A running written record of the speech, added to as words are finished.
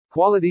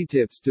Quality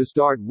tips to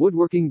start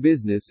woodworking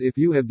business. If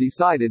you have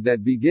decided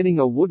that beginning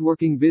a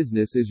woodworking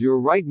business is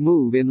your right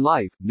move in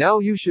life, now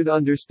you should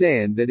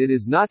understand that it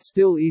is not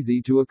still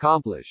easy to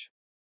accomplish.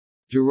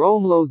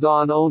 Jerome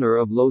Lauzon, owner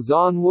of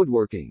Lauzon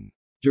Woodworking.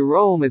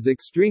 Jerome is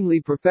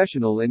extremely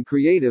professional and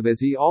creative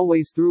as he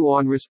always threw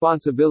on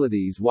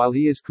responsibilities while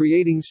he is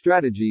creating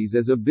strategies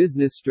as a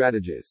business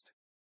strategist.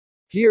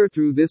 Here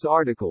through this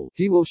article,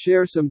 he will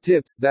share some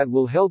tips that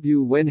will help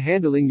you when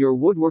handling your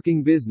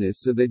woodworking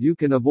business so that you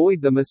can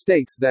avoid the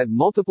mistakes that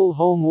multiple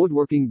home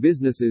woodworking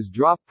businesses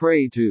drop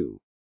prey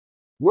to.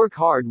 Work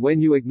hard.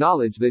 When you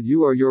acknowledge that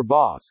you are your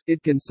boss,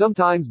 it can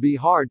sometimes be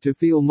hard to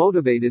feel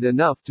motivated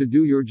enough to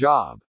do your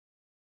job.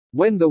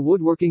 When the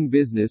woodworking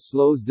business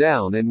slows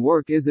down and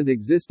work isn't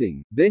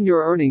existing, then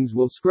your earnings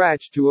will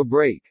scratch to a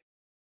break.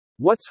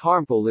 What's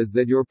harmful is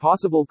that your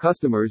possible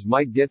customers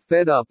might get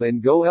fed up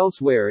and go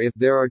elsewhere if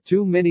there are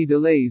too many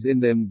delays in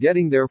them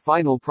getting their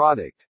final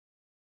product.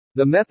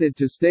 The method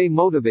to stay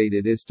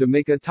motivated is to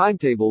make a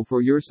timetable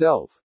for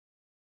yourself.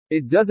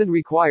 It doesn't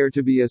require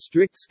to be a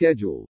strict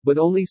schedule, but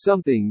only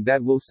something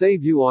that will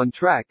save you on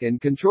track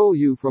and control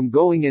you from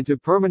going into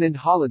permanent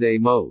holiday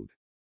mode.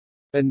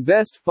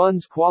 Invest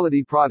funds.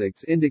 Quality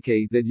products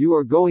indicate that you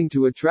are going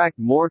to attract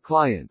more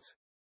clients.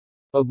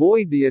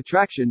 Avoid the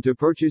attraction to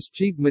purchase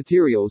cheap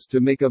materials to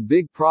make a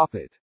big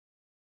profit.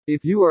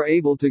 If you are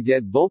able to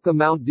get bulk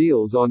amount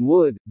deals on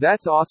wood,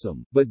 that's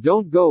awesome, but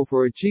don't go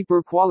for a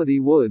cheaper quality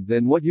wood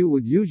than what you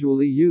would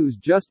usually use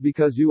just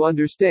because you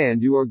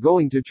understand you are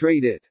going to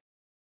trade it.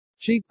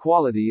 Cheap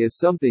quality is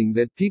something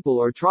that people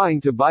are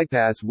trying to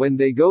bypass when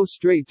they go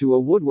straight to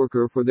a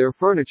woodworker for their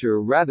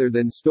furniture rather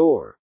than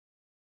store.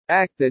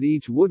 Act that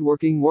each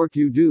woodworking work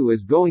you do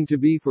is going to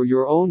be for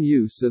your own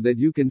use so that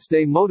you can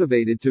stay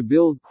motivated to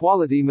build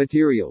quality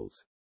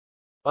materials.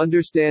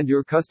 Understand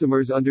your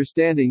customers.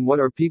 Understanding what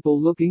are people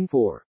looking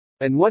for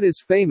and what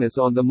is famous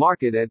on the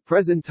market at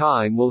present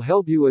time will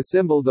help you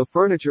assemble the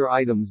furniture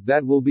items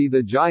that will be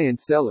the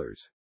giant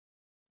sellers.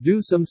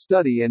 Do some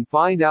study and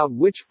find out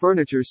which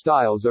furniture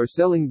styles are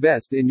selling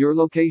best in your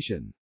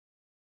location.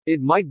 It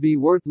might be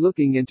worth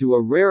looking into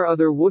a rare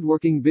other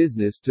woodworking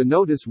business to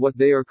notice what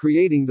they are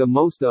creating the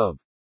most of.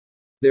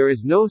 There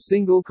is no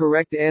single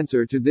correct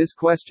answer to this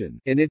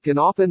question, and it can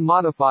often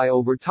modify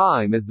over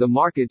time as the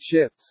market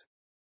shifts.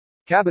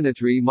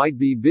 Cabinetry might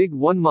be big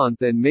one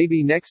month and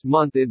maybe next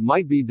month it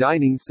might be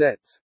dining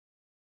sets.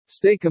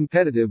 Stay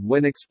competitive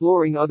when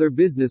exploring other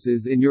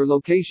businesses in your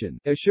location.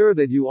 Assure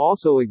that you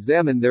also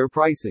examine their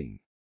pricing.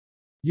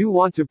 You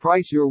want to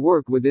price your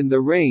work within the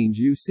range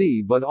you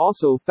see but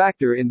also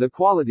factor in the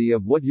quality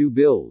of what you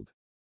build.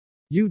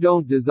 You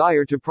don't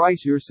desire to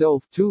price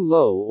yourself too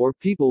low or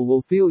people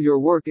will feel your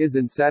work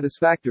isn't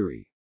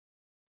satisfactory.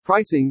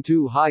 Pricing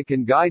too high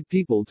can guide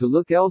people to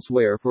look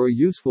elsewhere for a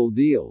useful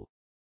deal.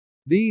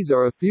 These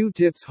are a few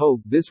tips.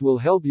 Hope this will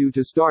help you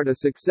to start a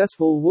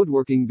successful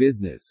woodworking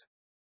business.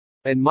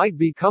 And might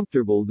be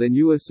comfortable than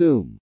you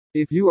assume.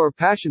 If you are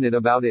passionate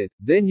about it,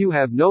 then you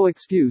have no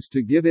excuse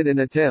to give it an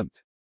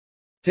attempt.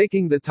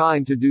 Taking the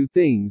time to do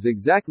things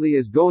exactly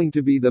is going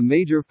to be the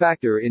major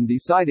factor in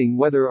deciding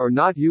whether or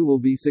not you will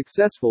be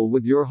successful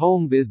with your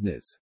home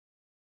business.